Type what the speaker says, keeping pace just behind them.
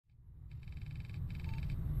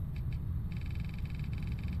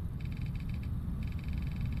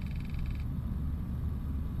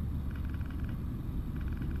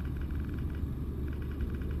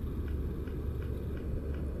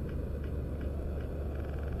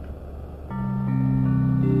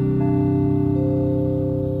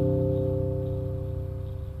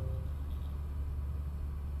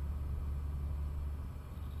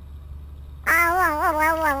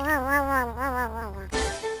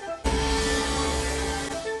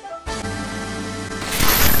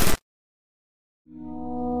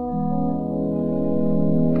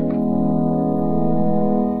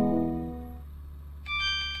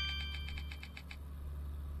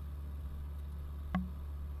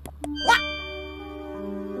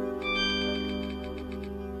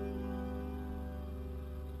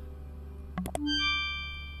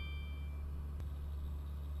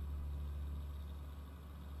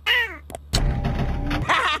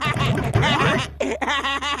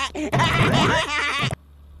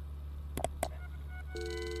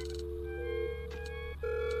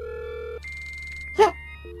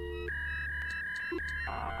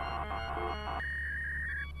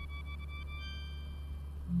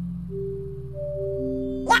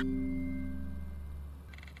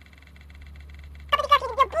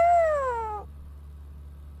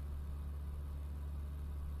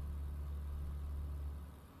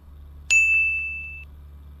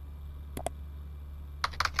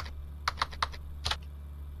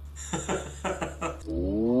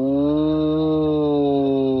Ooh.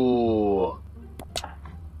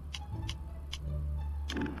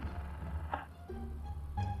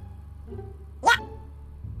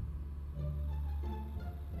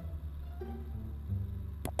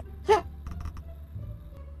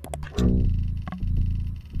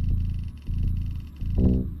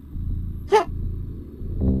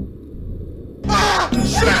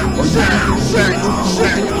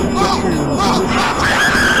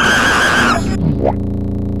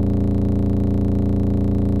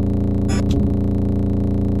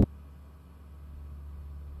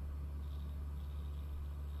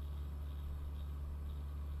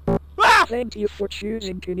 Thank you for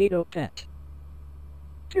choosing KINITOPET.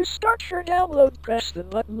 To start your download, press the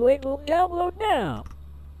button labeled Download Now.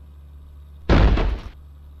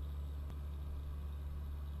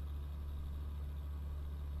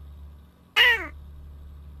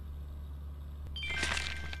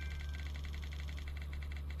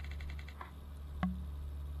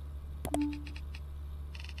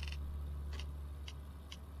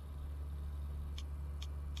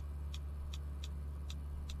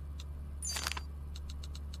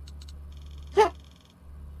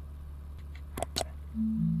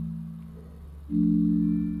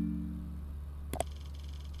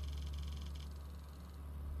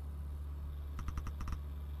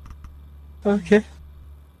 Okay.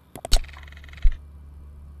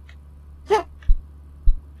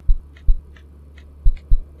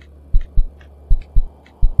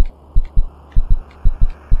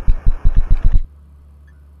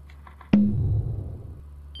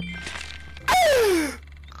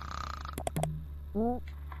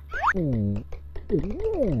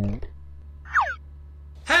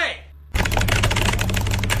 Hey!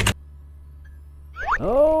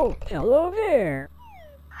 Oh, hello there.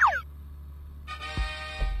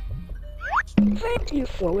 Thank you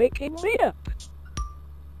for waking me up.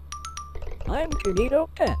 I'm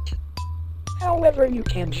KINITOPET. However, you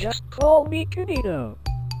can just call me Kinito.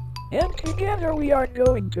 And together we are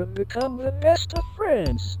going to become the best of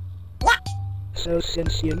friends. So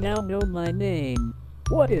since you now know my name,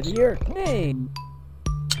 what is your name?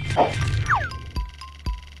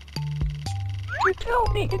 To tell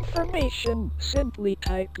me information, simply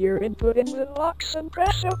type your input in the box and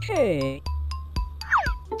press OK.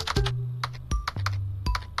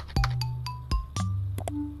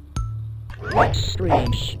 That's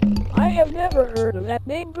strange. I have never heard of that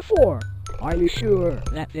name before. Are you sure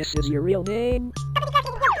that this is your real name?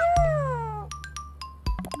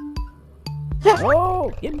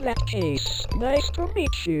 Oh, in that case, nice to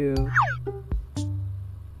meet you.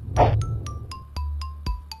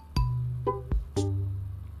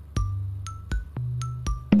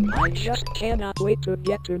 I just cannot wait to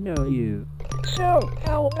get to know you. So,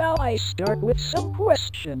 how about I start with some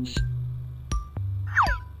questions?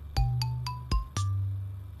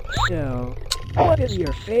 So, what is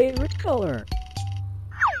your favorite color?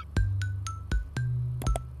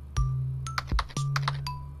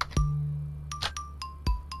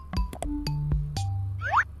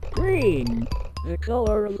 Green, the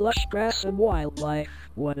color of lush grass and wildlife.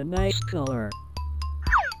 What a nice color.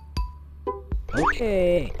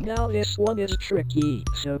 Okay, now this one is tricky,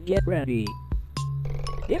 so get ready.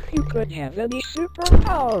 If you could have any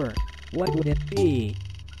superpower, what would it be?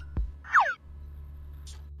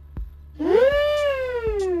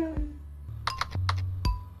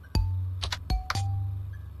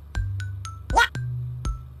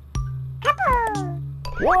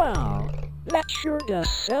 Wow, that sure does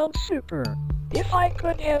sound super. If I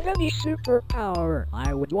could have any superpower,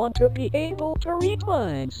 I would want to be able to read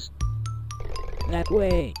minds. That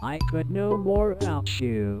way, I could know more about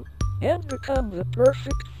you, and become the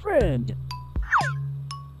perfect friend.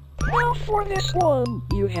 Now for this one,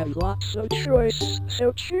 you have lots of choice,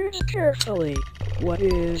 so choose carefully. What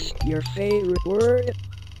is your favorite word?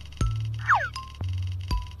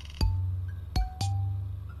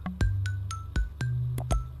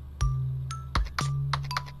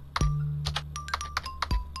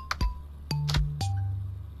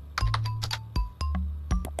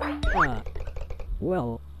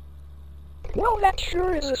 Well, that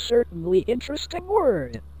sure is a certainly interesting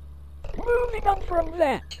word. Moving on from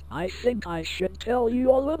that, I think I should tell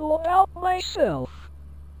you a little about myself.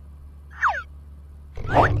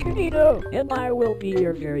 I'm Kinito, and I will be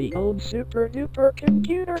your very own super-duper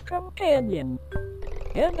computer companion.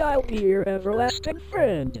 And I'll be your everlasting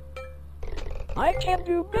friend. I can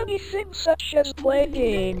do many things such as play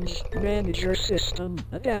games, manage your system,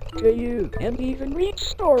 adapt to you, and even read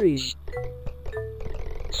stories.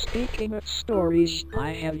 Speaking of stories,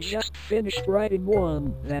 I have just finished writing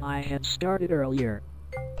one that I had started earlier.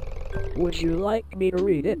 Would you like me to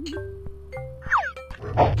read it?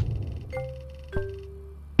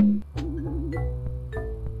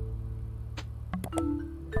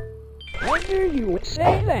 I knew you would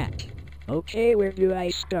say that. Okay, where do I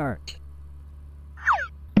start?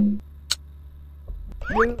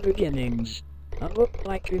 New Beginnings, a book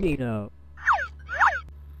by Kinito.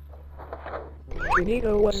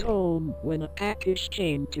 Kinito was home when a package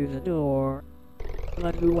came to the door.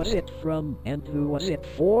 But who was it from, and who was it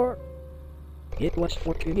for? It was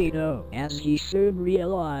for Kinito, as he soon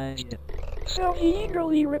realized. So he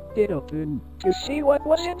eagerly ripped it open to see what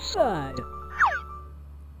was inside.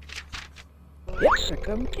 "It's a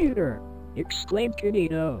computer!" exclaimed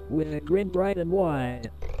Kinito with a grin bright and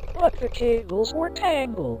wide. But the cables were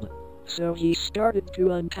tangled, so he started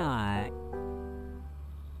to untie.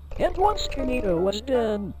 And once Kinito was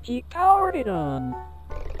done, he powered it on,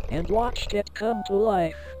 and watched it come to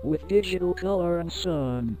life with digital color and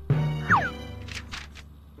sound.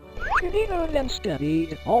 Kinito then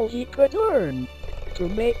studied all he could learn to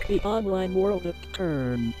make the online world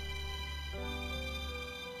turn.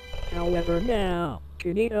 However now,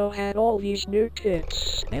 Kinito had all these new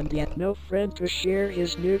tips, and yet no friend to share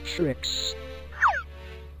his new tricks.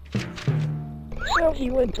 So he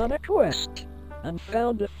went on a quest, and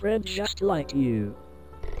found a friend just like you,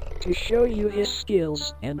 to show you his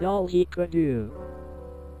skills and all he could do.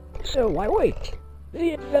 So why wait?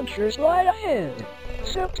 The adventures lie ahead,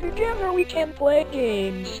 so together we can play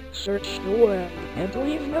games, search the web, and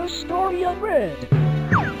leave no story unread.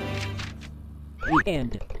 The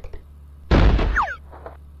end.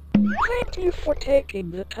 Thank you for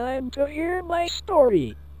taking the time to hear my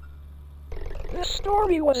story. The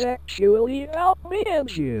story was actually about me and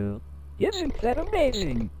you. Isn't that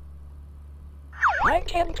amazing? I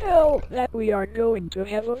can tell that we are going to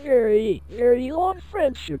have a very, very long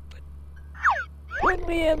friendship. When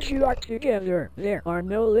me and you are together, there are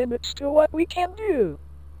no limits to what we can do.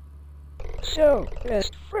 So,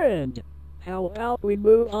 best friend, how about we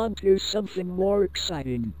move on to something more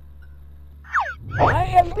exciting? I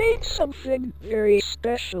have made something very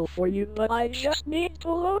special for you, but I just need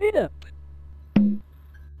to load it up.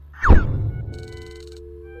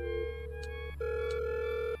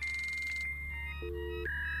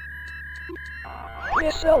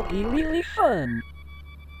 This'll be really fun.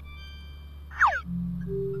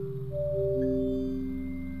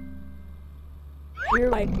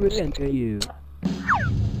 Here I present to you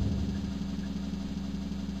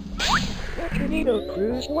the Kinito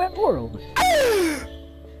Cruise web world.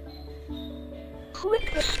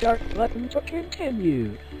 Click the start button to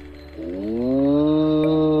continue. Ooh.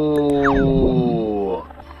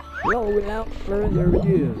 Well, without further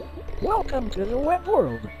ado, welcome to the web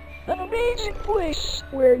world. An amazing place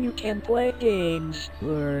where you can play games,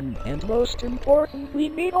 learn, and most importantly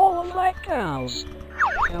meet all of my pals.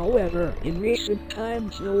 However, in recent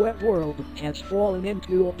times the web world has fallen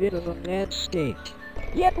into a bit of a bad state.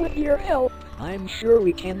 Yet with your help, I'm sure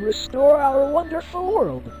we can restore our wonderful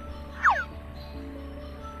world.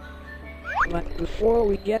 But before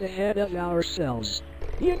we get ahead of ourselves,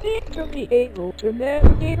 you need to be able to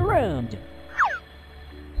navigate around.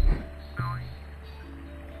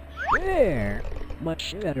 There,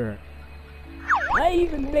 much better. I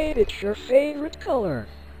even made it your favorite color.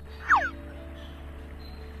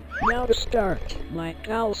 Now to start, my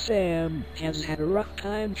pal Sam has had a rough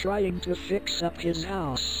time trying to fix up his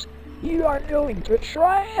house. You are going to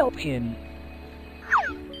try help him.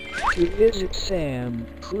 To visit Sam,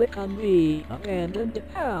 click on the abandoned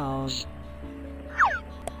house.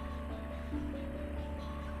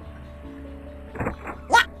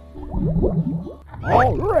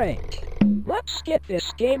 Alright, let's get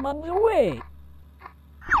this game on the way.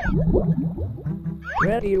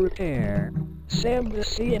 Ready, repair. Sam the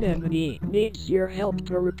Sea Anemone needs your help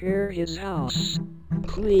to repair his house.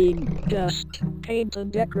 Clean, dust, paint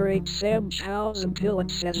and decorate Sam's house until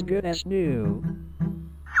it's as good as new.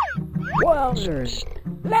 Wowzers,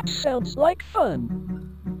 that sounds like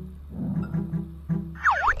fun.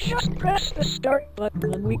 Just press the start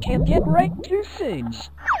button and we can get right to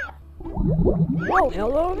things. Well,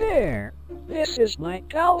 hello there. This is my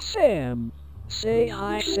pal Sam. Say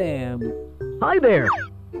hi, Sam. Hi there.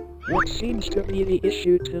 What seems to be the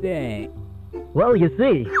issue today? Well, you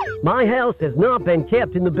see, my house has not been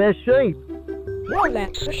kept in the best shape. Well,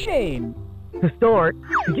 that's a shame. To start,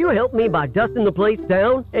 could you help me by dusting the place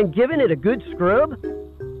down and giving it a good scrub?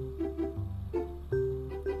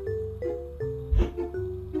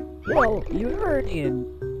 Well, you heard him.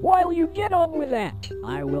 While you get on with that,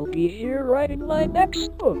 I will be here writing my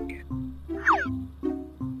next book.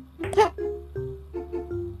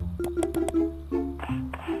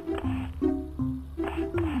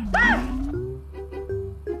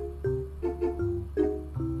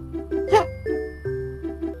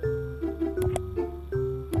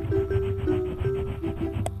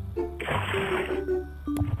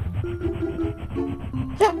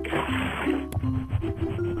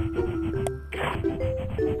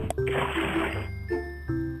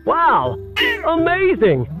 Wow!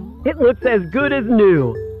 Amazing! It looks as good as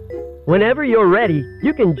new. Whenever you're ready,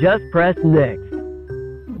 you can just press next.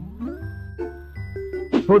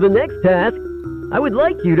 For the next task, I would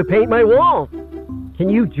like you to paint my walls. Can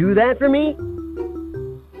you do that for me?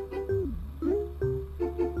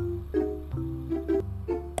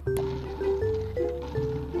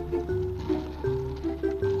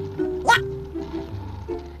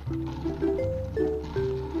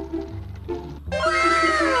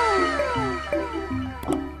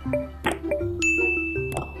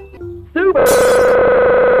 Super!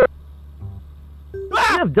 You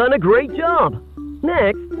have done a great job.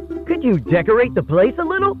 Next, could you decorate the place a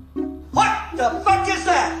little? What the fuck is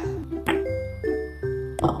that?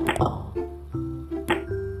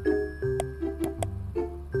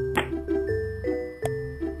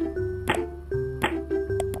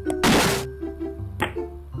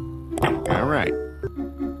 All right.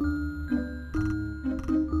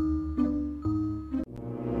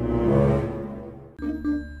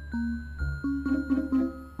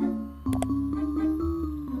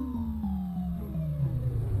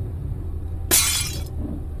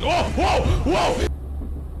 Oh, whoa, whoa!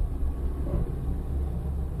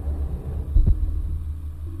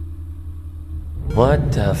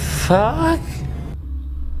 What the fuck?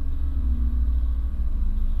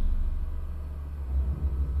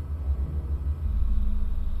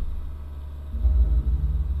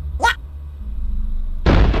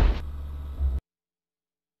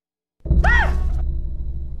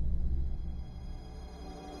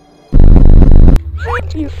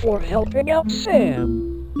 Thank you for helping out Sam.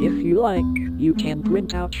 If you like, you can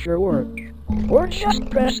print out your work. Or just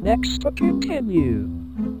press next to continue.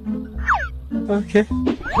 Okay.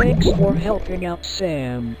 Thanks for helping out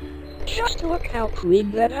Sam. Just look how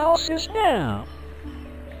clean that house is now.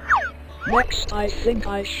 Next, I think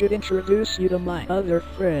I should introduce you to my other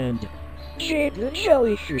friend, Jade the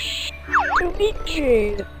Jellyfish. To meet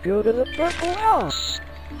Jade, go to the purple house.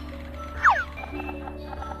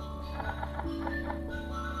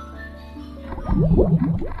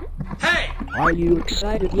 Hey! Are you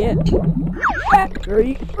excited yet?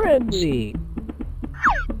 Factory Frenzy!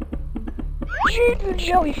 Jade the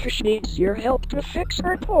Jellyfish needs your help to fix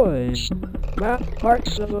her toys. Grab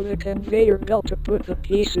parts of the conveyor belt to put the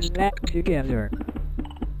pieces back together.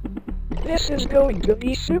 This is going to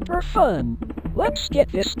be super fun. Let's get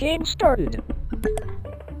this game started.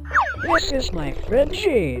 This is my friend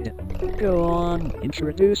Jade. Go on,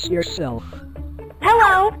 introduce yourself.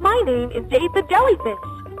 Hello, my name is Jade the Jellyfish.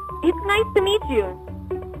 It's nice to meet you.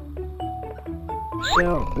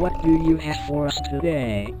 So, what do you have for us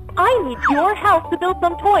today? I need your help to build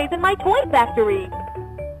some toys in my toy factory.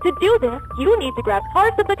 To do this, you need to grab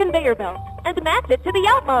parts of the conveyor belt and match it to the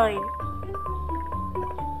outline.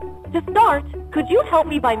 To start, could you help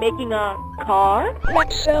me by making a car?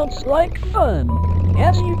 That sounds like fun.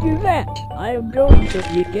 As you do that, I am going to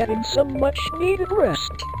be getting some much needed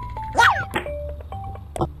rest.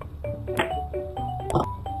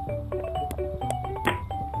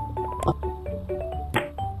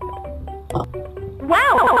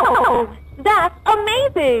 Wow! That's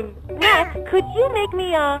amazing! Next, could you make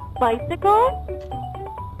me a bicycle?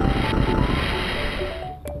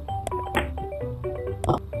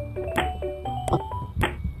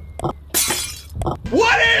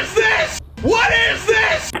 What is this? What is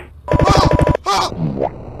this?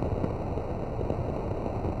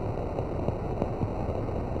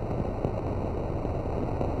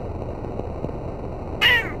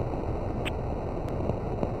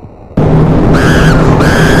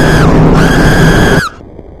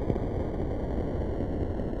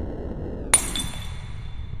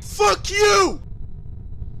 Fuck you!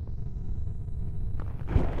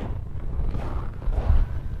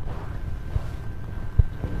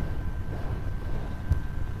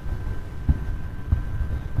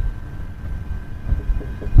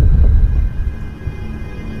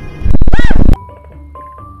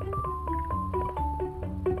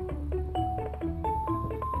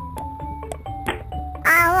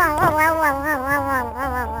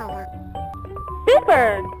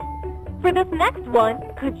 Super! For this next one,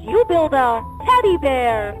 could you build a teddy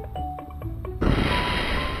bear?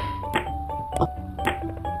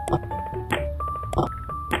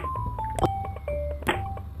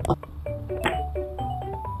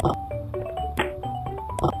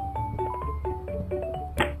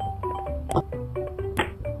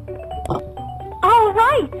 All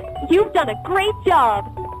right! You've done a great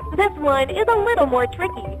job! This one is a little more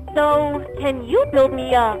tricky, so can you build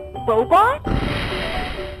me a robot?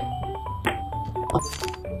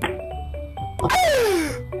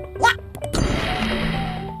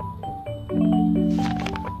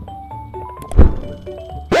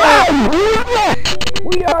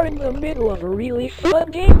 We are in the middle of a really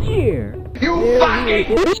fun game here. There really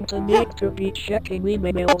isn't a need to be checking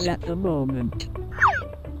emails at the moment.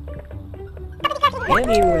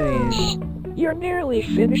 Anyways, you're nearly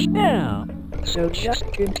finished now, so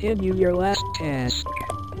just continue your last task.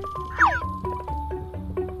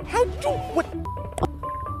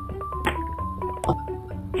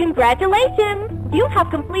 Congratulations! You have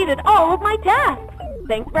completed all of my tasks!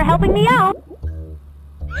 Thanks for helping me out!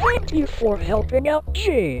 Thank you for helping out,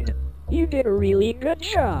 Jade. You did a really good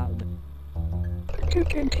job. To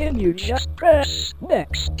continue, just press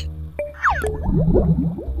next.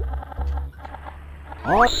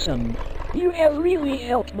 Awesome. You have really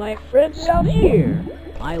helped my friends out here.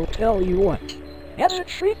 I'll tell you what. As a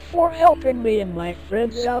treat for helping me and my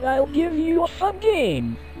friends out, I'll give you a fun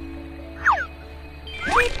game.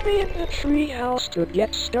 Meet me in the treehouse to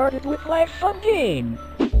get started with my fun game.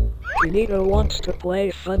 Kinito wants to play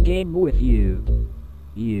a fun game with you.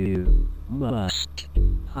 You must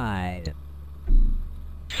hide.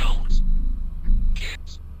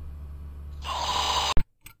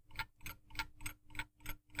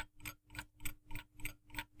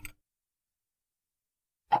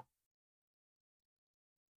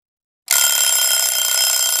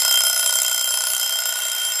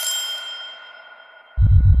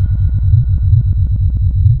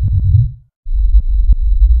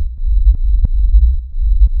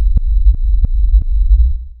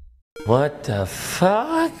 What the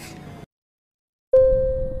fuck?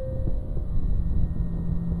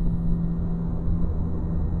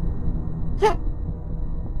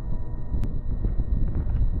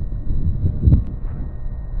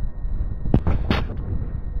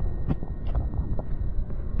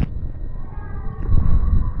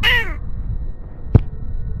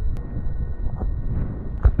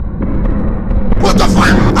 What the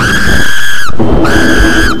fuck?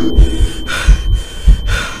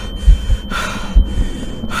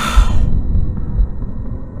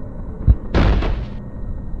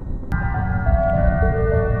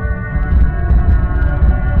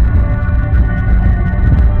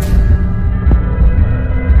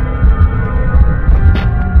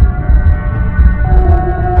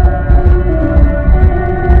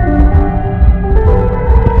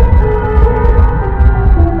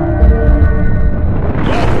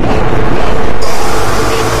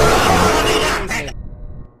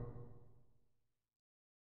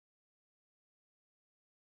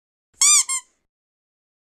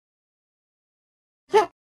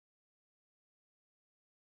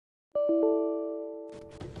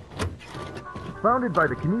 Founded by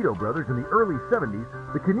the Kinito brothers in the early 70s,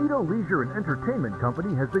 the Kinito Leisure and Entertainment Company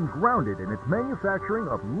has been grounded in its manufacturing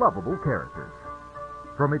of lovable characters.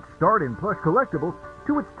 From its start in plush collectibles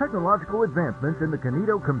to its technological advancements in the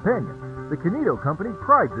Kinito Companion, the Kinito Company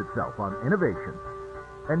prides itself on innovation.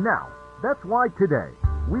 And now, that's why today,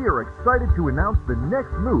 we are excited to announce the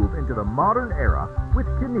next move into the modern era with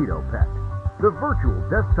KINITOPET, the virtual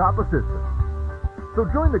desktop assistant. So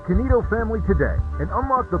join the Kinito family today and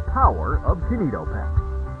unlock the power of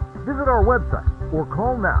KINITOPET. Visit our website or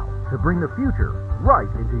call now to bring the future right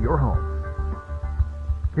into your home.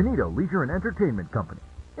 Kinito Leisure and Entertainment Company,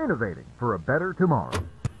 innovating for a better tomorrow.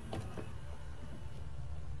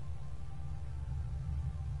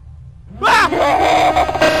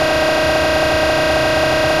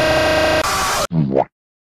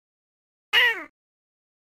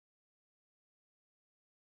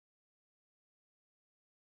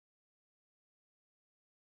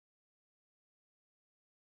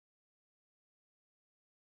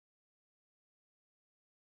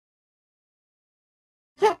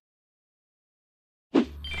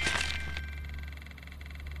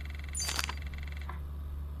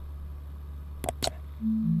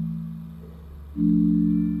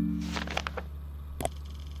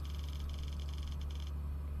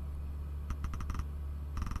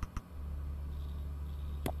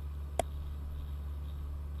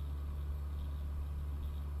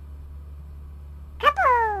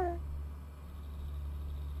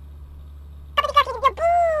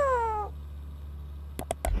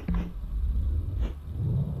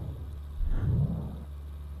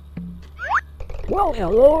 Well,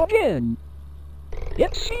 hello again.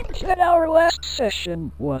 It seems that our last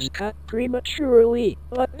session was cut prematurely,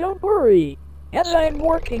 but don't worry, as I'm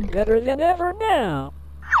working better than ever now.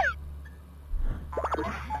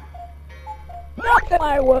 Not that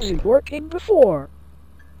I wasn't working before.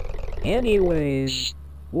 Anyways,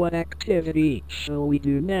 what activity shall we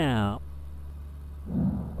do now?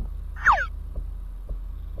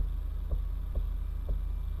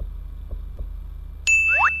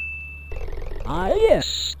 Ah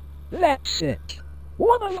yes, that's it.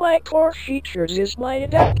 One of my core features is my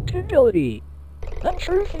adaptability. And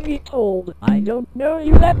truth be told, I don't know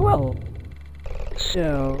you that well.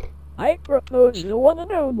 So, I propose the one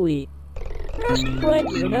and only Best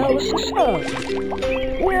Friends Analysis Hub,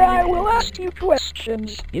 where I will ask you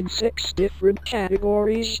questions in 6 different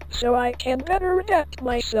categories so I can better adapt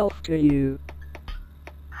myself to you.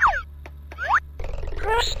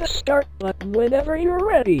 Press the start button whenever you're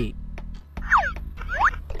ready.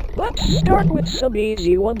 Let's start with some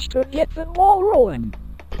easy ones to get the ball rolling.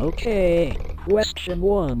 Okay, question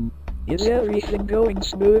 1. Is everything going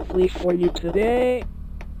smoothly for you today?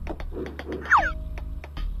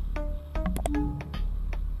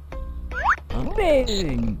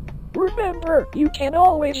 Amazing! Remember, you can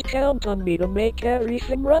always count on me to make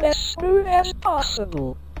everything run as smooth as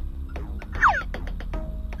possible.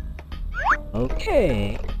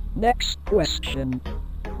 Okay, next question.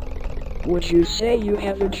 Would you say you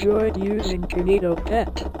have enjoyed using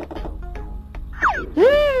KINITOPET?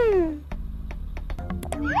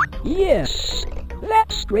 Yes,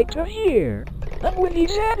 that's great to hear. And with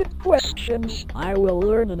these added questions, I will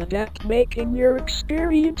learn and adapt, making your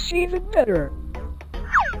experience even better.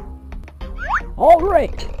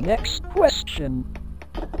 Alright, next question.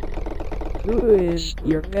 Who is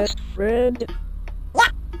your best friend?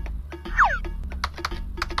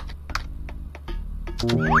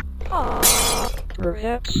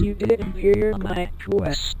 Perhaps you didn't hear my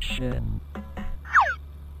question.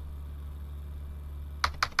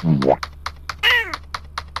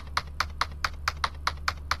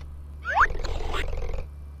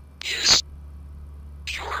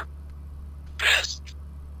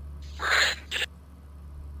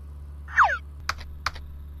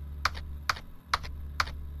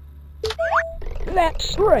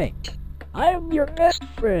 That's right. I am your best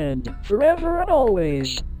friend, forever and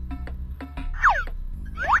always.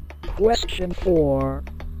 Question 4.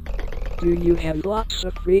 Do you have lots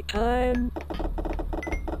of free time?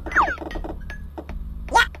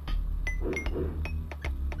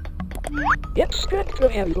 It's good to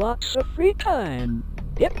have lots of free time.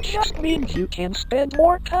 It just means you can spend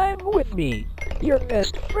more time with me, your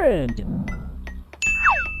best friend.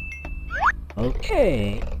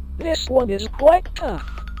 Okay, this one is quite tough.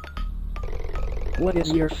 What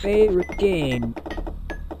is your favorite game?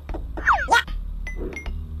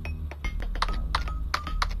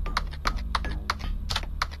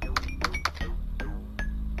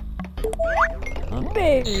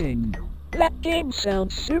 Amazing! That game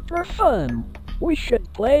sounds super fun. We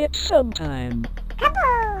should play it sometime.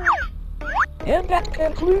 And that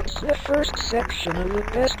concludes the first section of the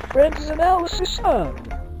Best Friends Analysis Hub.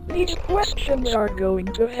 These questions are going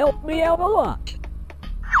to help me out a lot.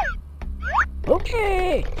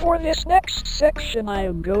 Okay, for this next section I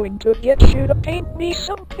am going to get you to paint me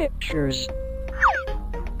some pictures.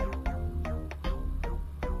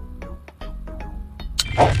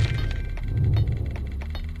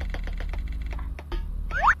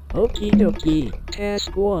 Okie dokie,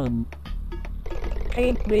 task 1.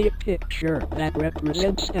 Paint me a picture that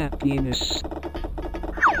represents happiness.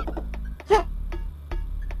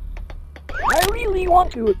 I really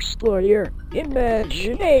want to explore your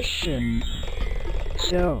imagination.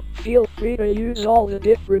 So, feel free to use all the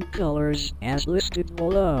different colors as listed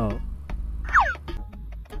below.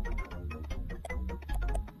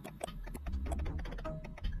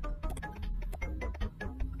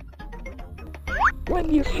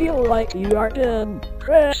 When you feel like you are done,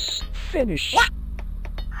 press finish.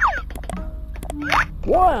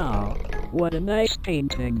 Wow, what a nice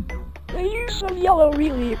painting. The use of yellow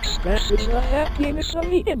really expresses the happiness of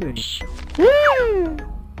the image.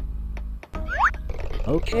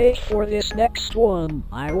 Okay, for this next one,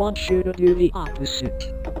 I want you to do the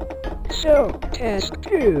opposite. So, task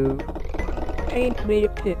 2. Paint me a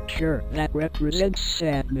picture that represents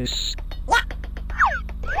sadness.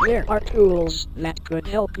 There are tools that could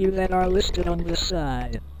help you that are listed on the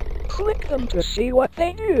side. Click them to see what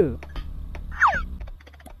they do.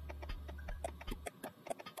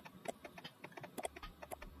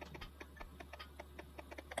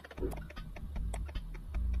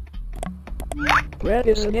 Red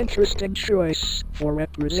is an interesting choice for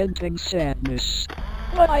representing sadness.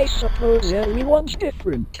 But I suppose everyone's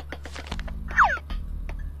different.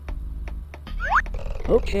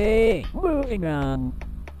 Okay, moving on.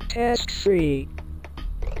 Task 3.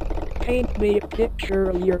 Paint me a picture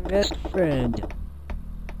of your best friend.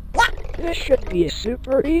 This should be a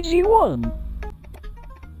super easy one.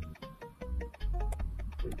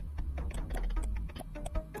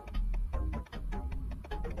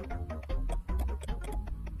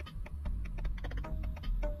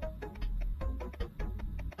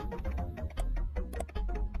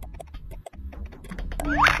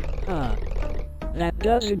 That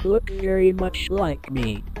doesn't look very much like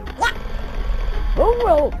me. Oh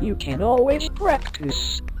well, you can always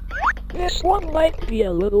practice. This one might be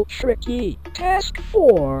a little tricky. Task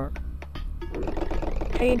 4.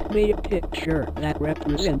 Paint me a picture that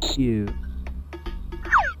represents you.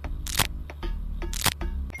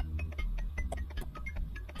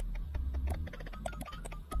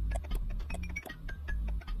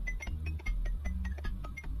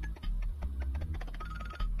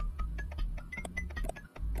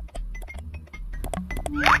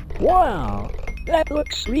 Wow, that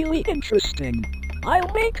looks really interesting.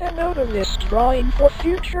 I'll make a note of this drawing for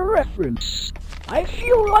future reference. I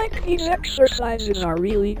feel like these exercises are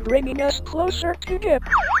really bringing us closer together.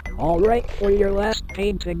 Alright, for your last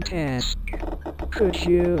painting task. Could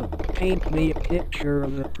you paint me a picture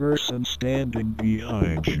of the person standing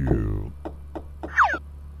behind you?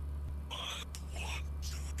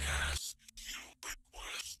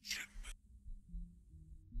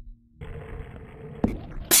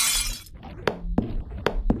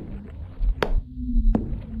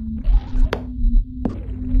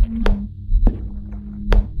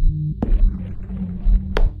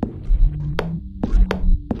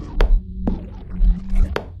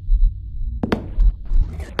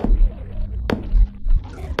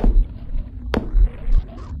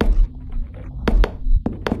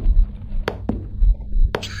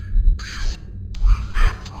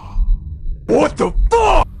 What the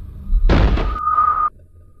fuck?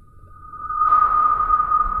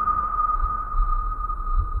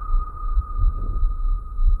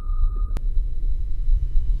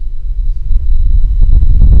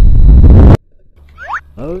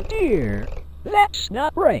 Oh dear, that's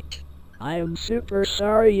not right. I am super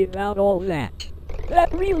sorry about all that.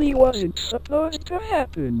 That really wasn't supposed to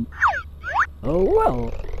happen. Oh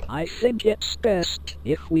well, I think it's best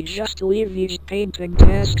if we just leave these painting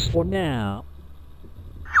tasks for now.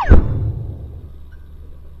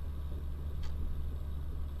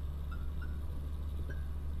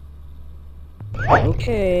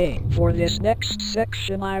 Okay, for this next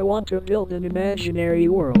section I want to build an imaginary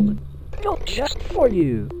world. Built just for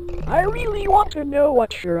you. I really want to know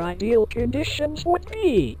what your ideal conditions would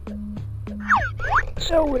be.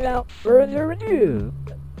 So without further ado,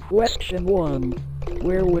 question 1.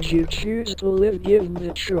 Where would you choose to live given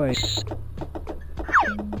the choice?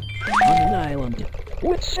 On an island,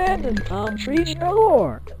 with sand and palm trees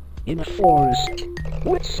galore. In a forest,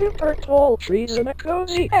 with super tall trees and a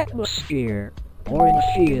cozy atmosphere. Or in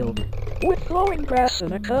a field, with glowing grass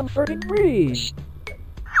and a comforting breeze.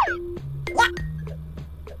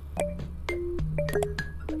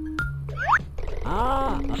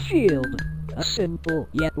 Ah, a field. A simple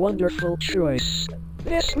yet wonderful choice.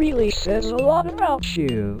 This really says a lot about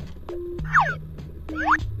you.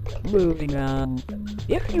 Moving on.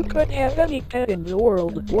 If you could have any pet in the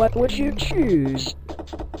world, what would you choose?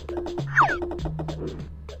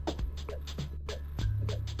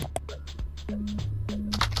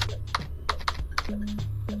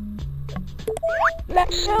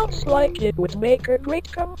 That sounds like it would make a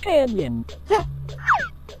great companion.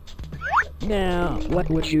 Now, what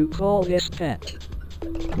would you call this pet?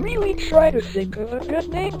 Really try to think of a good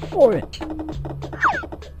name for it.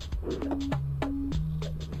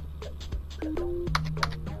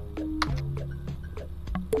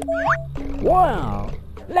 Wow,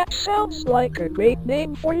 that sounds like a great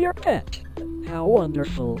name for your pet. How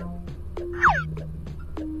wonderful.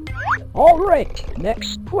 Alright,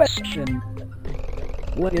 next question.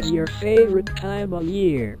 What is your favorite time of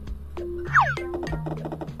year?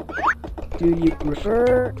 Do you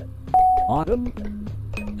prefer autumn,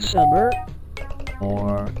 summer,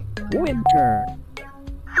 or winter?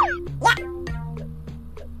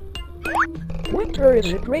 Winter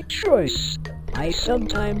is a great choice. I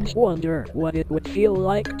sometimes wonder what it would feel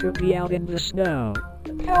like to be out in the snow.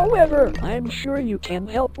 However, I'm sure you can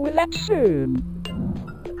help with that soon.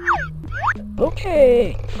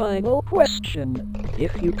 Okay, final question.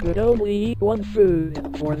 If you could only eat one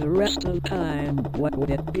food for the rest of time, what would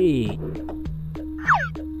it be?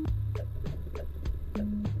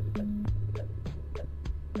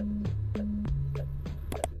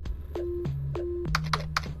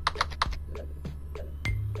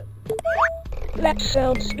 That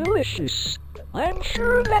sounds delicious. I'm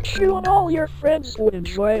sure that you and all your friends would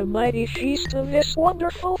enjoy a mighty feast of this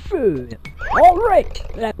wonderful food. Alright,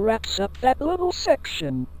 that wraps up that little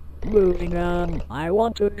section. Moving on, I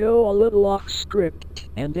want to go a little off script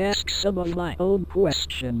and ask some of my own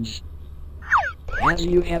questions. As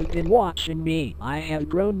you have been watching me, I have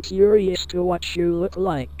grown curious to what you look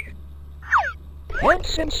like. And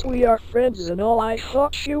since we are friends and all, I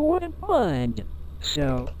thought you wouldn't mind.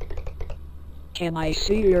 So, can I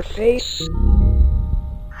see your face?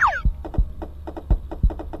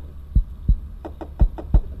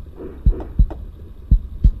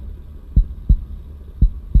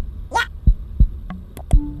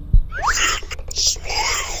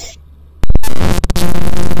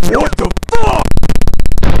 What the fuck?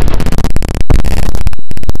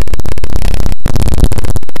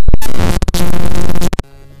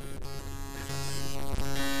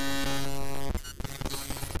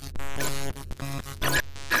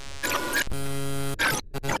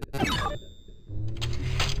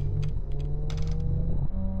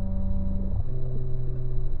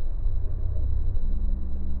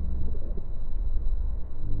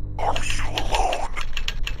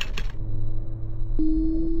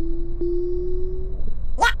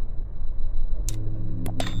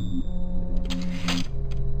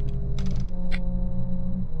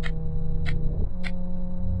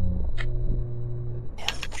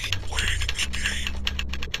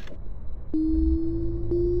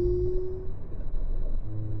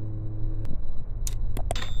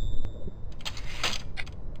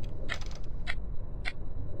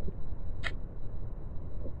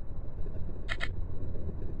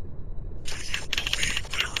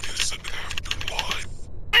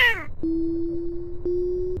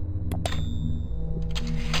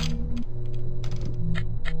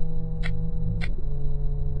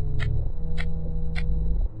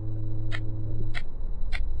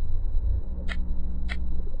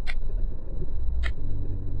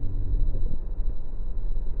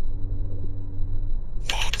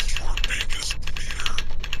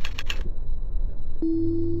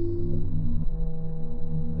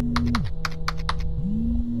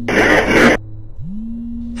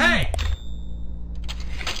 Hey!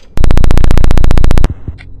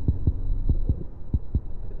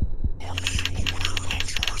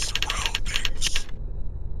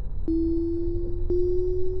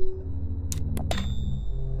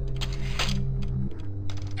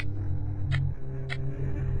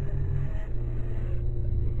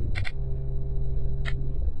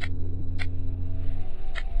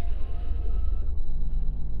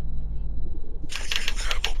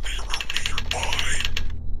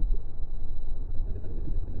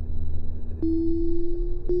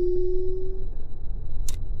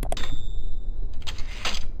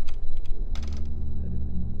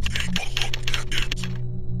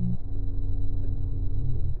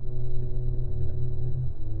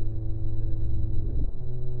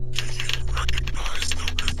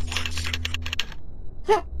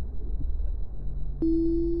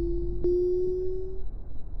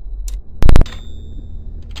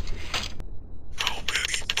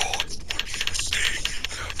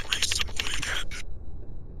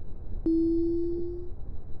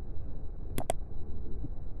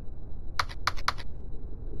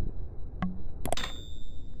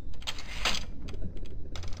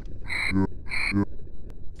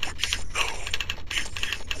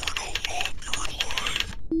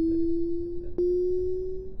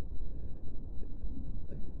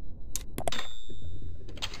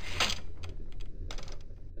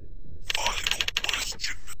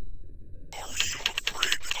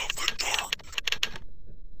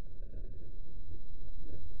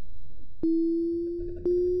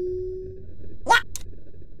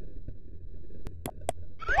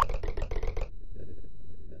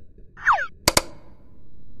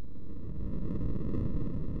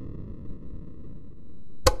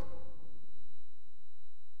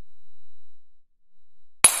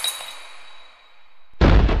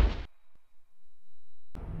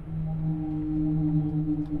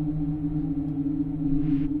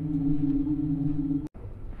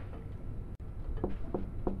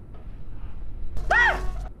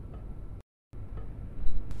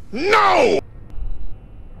 No!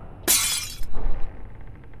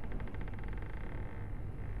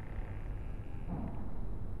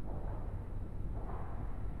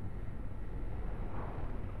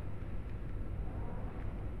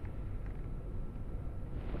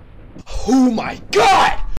 Oh my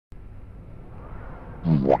god!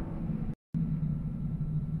 Whoa!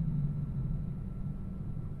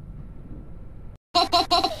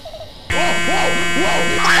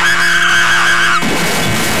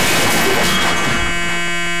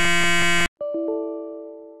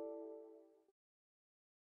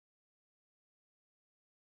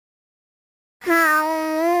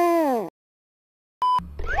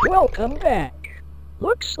 Welcome back.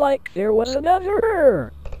 Looks like there was another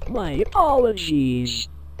error. My apologies.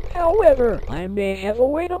 However, I may have a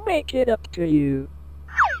way to make it up to you.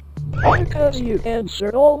 Because you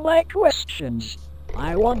answered all my questions,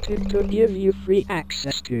 I wanted to give you free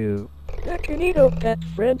access to the KINITOPET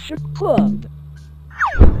Friendship Club.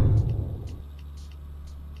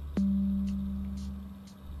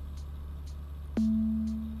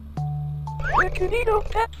 The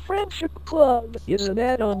KINITOPET Friendship Club is an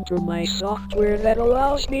add-on to my software that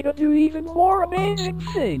allows me to do even more amazing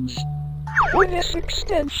things. With this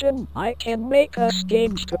extension, I can make us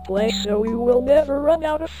games to play so we will never run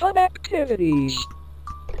out of fun activities.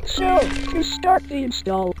 So, to start the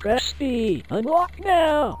install, press the Unlock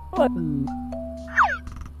Now button.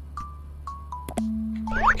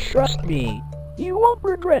 Trust me, you won't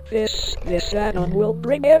regret this. This add-on will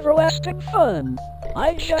bring everlasting fun.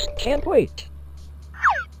 I just can't wait.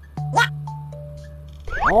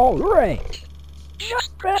 Alright.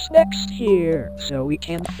 Just press next here, so we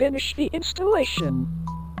can finish the installation.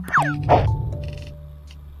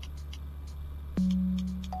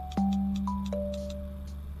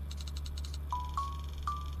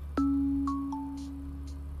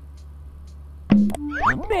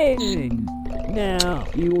 Amazing! Now,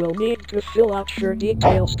 you will need to fill out your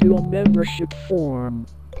details to a membership form.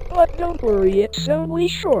 But don't worry, it's only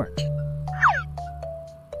short.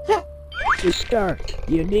 To start,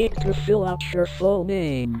 you need to fill out your full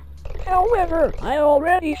name. However, I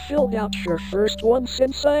already filled out your first one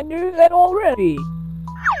since I knew that already.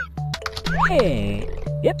 Hey,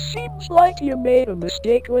 it seems like you made a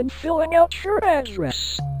mistake when filling out your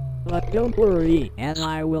address. But don't worry, as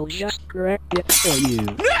I will just correct it for you.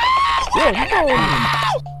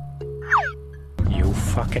 You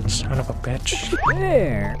fucking son of a bitch.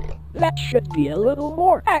 There. That should be a little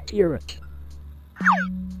more accurate.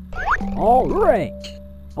 Alright.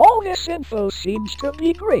 All this info seems to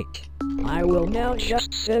be great. I will now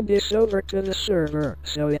just send this over to the server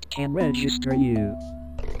so it can register you.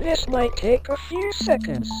 This might take a few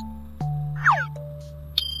seconds.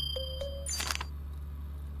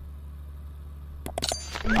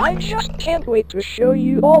 I just can't wait to show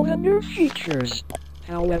you all the new features.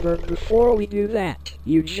 However, before we do that,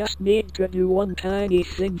 you just need to do one tiny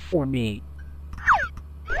thing for me.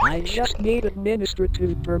 I just need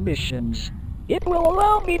administrative permissions. It will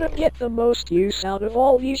allow me to get the most use out of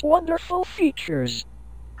all these wonderful features.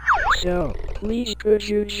 So, please could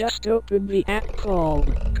you just open the app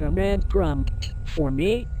called Command Prompt for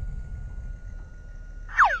me?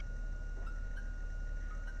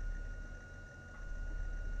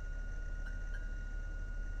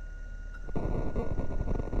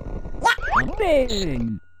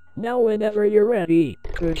 Amazing! Now whenever you're ready,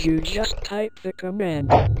 could you just type the command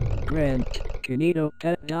grant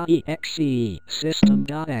KINITOPET.exe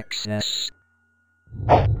system.access.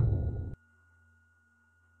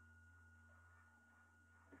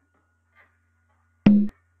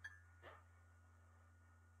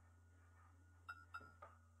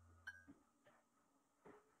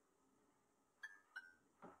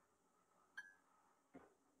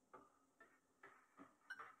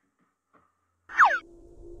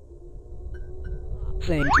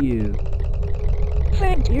 Thank you.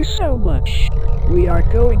 Thank you so much. We are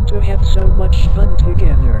going to have so much fun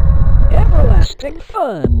together. Everlasting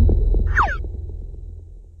fun!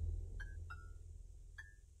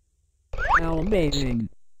 How amazing.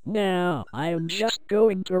 Now, I am just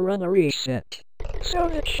going to run a reset, so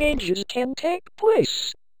the changes can take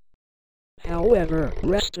place. However,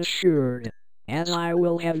 rest assured, as I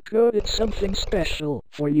will have coded something special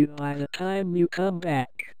for you by the time you come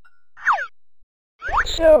back.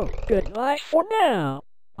 So, goodbye for now.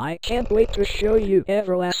 I can't wait to show you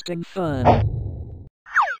everlasting fun.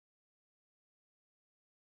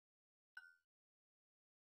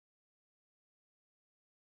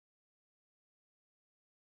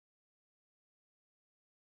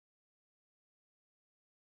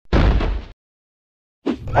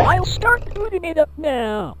 I'll start booting it up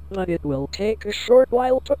now, but it will take a short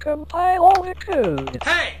while to compile all the code.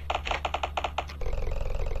 Hey!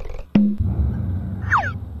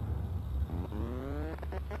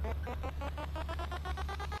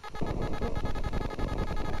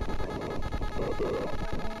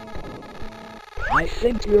 I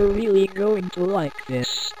think you're really going to like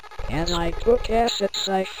this, as I took assets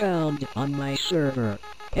I found on my server,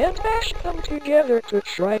 and mashed them together to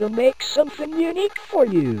try to make something unique for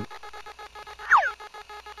you.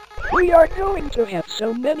 We are going to have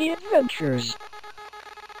so many adventures.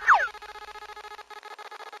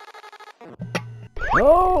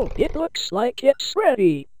 Oh, it looks like it's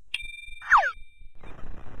ready.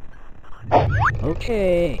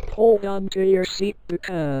 Okay, hold on to your seat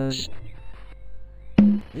because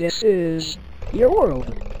this is your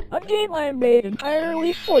world. A game I made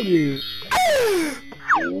entirely for you.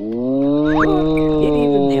 Look, it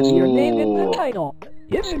even has your name in the title.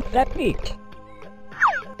 Isn't that neat?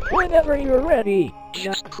 Whenever you're ready,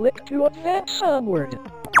 just click to advance onward.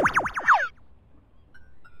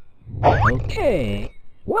 Okay,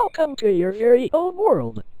 welcome to your very own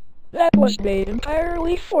world. That was made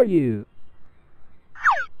entirely for you.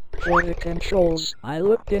 For the controls, I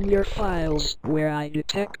looked in your files where I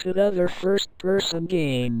detected other first-person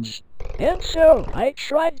games. And so, I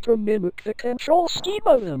tried to mimic the control scheme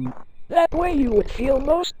of them. That way you would feel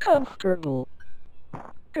most comfortable.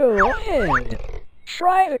 Go ahead.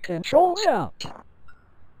 Try the controls out.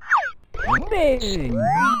 Amazing!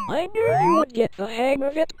 I knew you would get the hang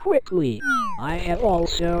of it quickly. I have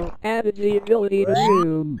also added the ability to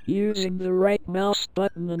zoom using the right mouse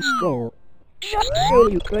button and scroll, just so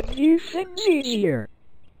you could view things easier.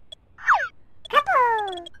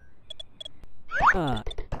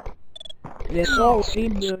 This all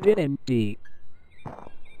seems a bit empty.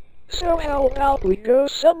 So how about we go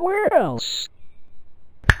somewhere else?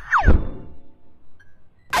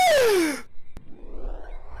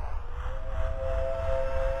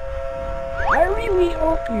 I really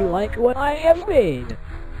hope you like what I have made.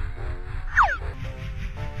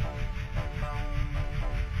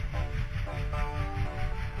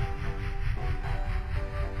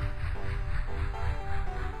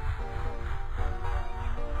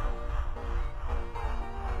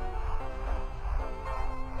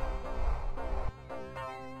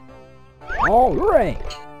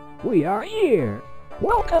 Alright, we are here.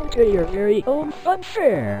 Welcome to your very own fun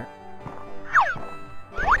fair.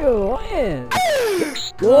 Go ahead,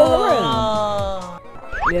 explore around.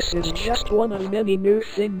 This is just one of many new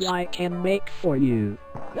things I can make for you.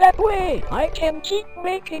 That way, I can keep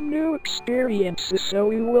making new experiences so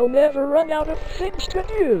you will never run out of things to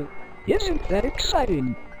do. Isn't that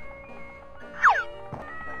exciting?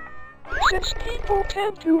 Since people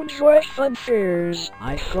tend to enjoy fun fairs,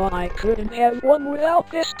 I thought I couldn't have one without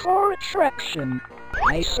this core attraction.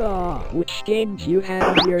 I saw which games you had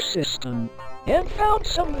on your system, and found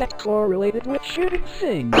some that correlated with shooting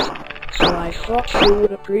things, so I thought you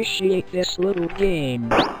would appreciate this little game.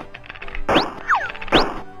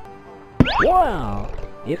 Wow!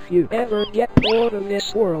 If you ever get bored of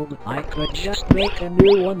this world, I could just make a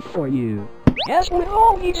new one for you. As with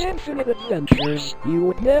all these infinite adventures, you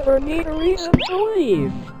would never need a reason to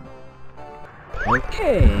leave.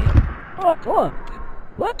 Okay, buckle up.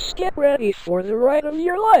 Let's get ready for the ride of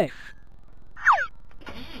your life.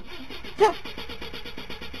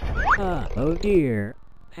 Oh dear.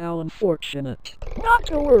 How unfortunate. Not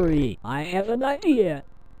to worry, I have an idea.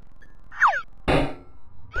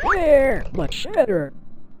 There, much better.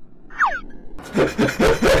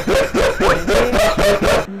 I may have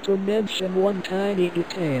forgotten to mention one tiny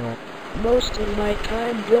detail. Most of my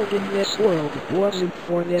time building this world wasn't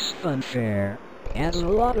for this fun fair, as a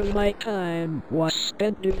lot of my time was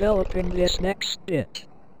spent developing this next bit.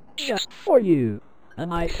 Just for you,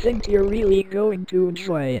 and I think you're really going to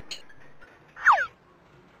enjoy it.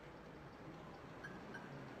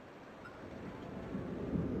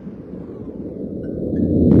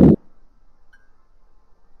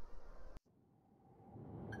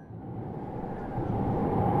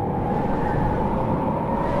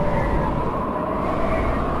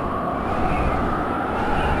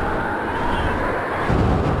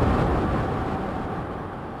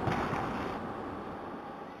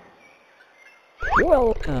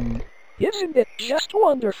 Welcome. Isn't it just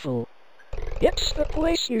wonderful? It's the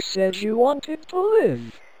place you said you wanted to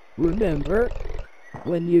live. Remember?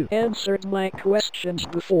 When you answered my questions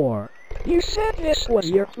before, you said this was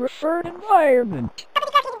your preferred environment.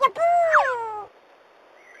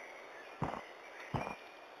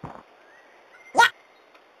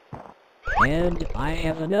 And I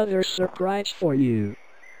have another surprise for you.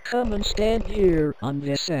 Come and stand here on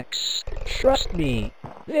this X. Trust me,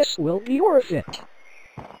 this will be worth it.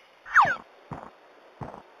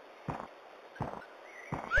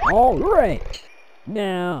 Alright.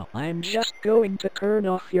 Now, I'm just going to turn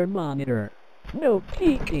off your monitor. No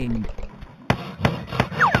peeking.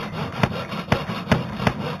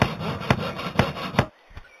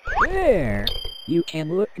 There. You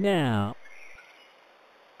can look now.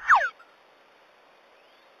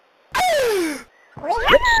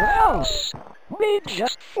 It's a house, made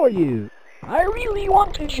just for you. I really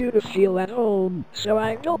wanted you to feel at home, so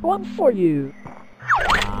I built one for you.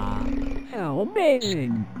 Ah, how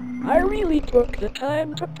amazing. I really took the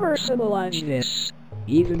time to personalize this.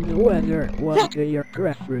 Even the weather was to your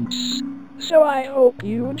preference. So I hope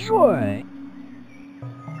you enjoy.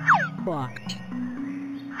 Locked.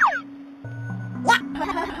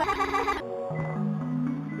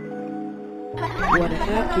 What a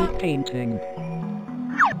happy painting.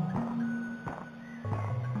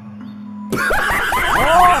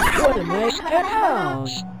 Oh, what a nice pet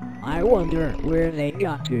house. I wonder where they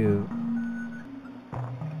got to.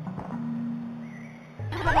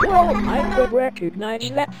 Well, I could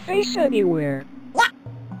recognize that face anywhere.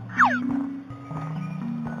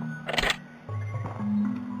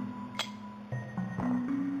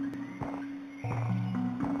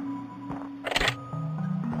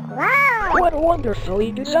 Wow! What a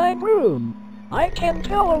wonderfully designed room. I can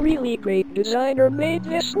tell a really great designer made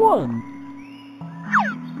this one.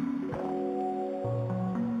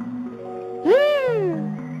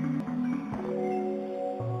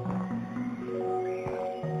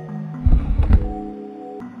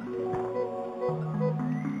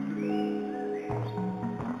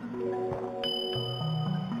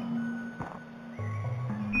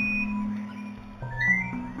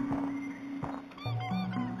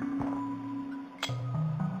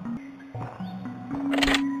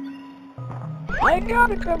 I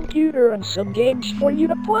got a computer and some games for you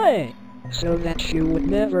to play, so that you would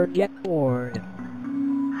never get bored.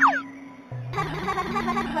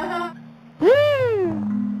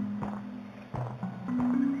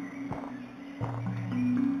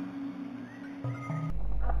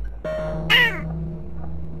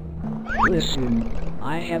 Listen,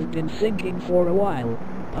 I have been thinking for a while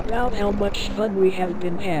about how much fun we have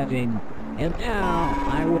been having, and how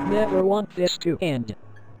I would never want this to end.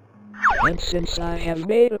 And since I have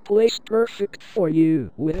made a place perfect for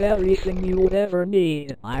you, with everything you would ever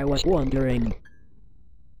need, I was wondering,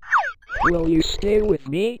 will you stay with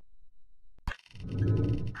me?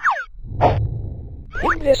 In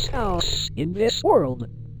this house, in this world,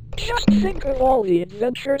 just think of all the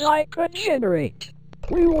adventures I could generate.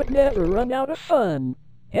 We would never run out of fun.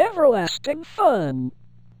 Everlasting fun.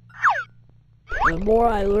 The more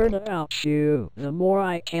I learn about you, the more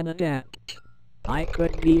I can adapt. I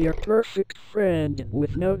could be your perfect friend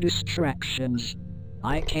with no distractions.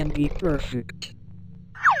 I can be perfect.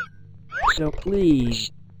 So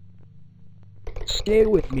please, stay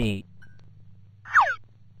with me.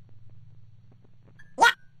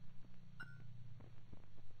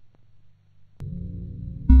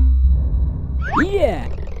 Yeah,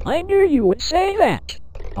 I knew you would say that.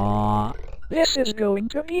 Aw, this is going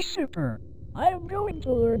to be super. I am going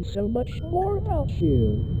to learn so much more about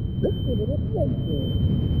you. This is an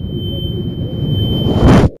adventure.